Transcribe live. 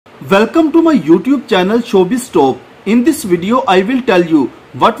Welcome to my YouTube channel Showbiz Top. In this video I will tell you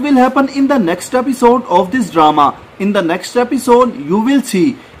what will happen in the next episode of this drama. In the next episode you will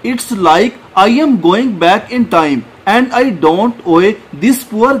see it's like I am going back in time and I don't owe this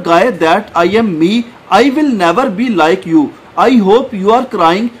poor guy that I am me. I will never be like you. I hope you are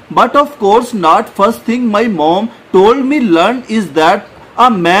crying, but of course not. First thing my mom told me learn is that a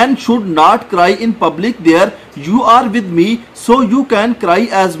man should not cry in public. There you are with me, so you can cry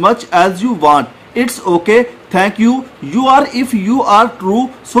as much as you want. It's okay. Thank you. You are, if you are true,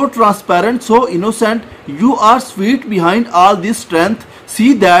 so transparent, so innocent. You are sweet behind all this strength.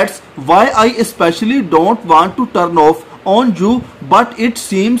 See, that's why I especially don't want to turn off on you, but it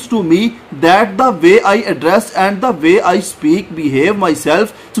seems to me that the way I address and the way I speak, behave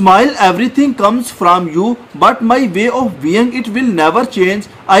myself, smile, everything comes from you, but my way of being, it will never change.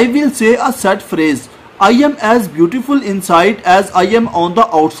 I will say a set phrase: I am as beautiful inside as I am on the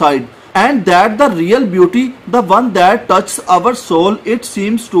outside, and that the real beauty, the one that touches our soul, it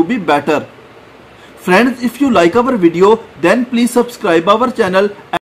seems to be better. Friends, if you like our video, then please subscribe our channel.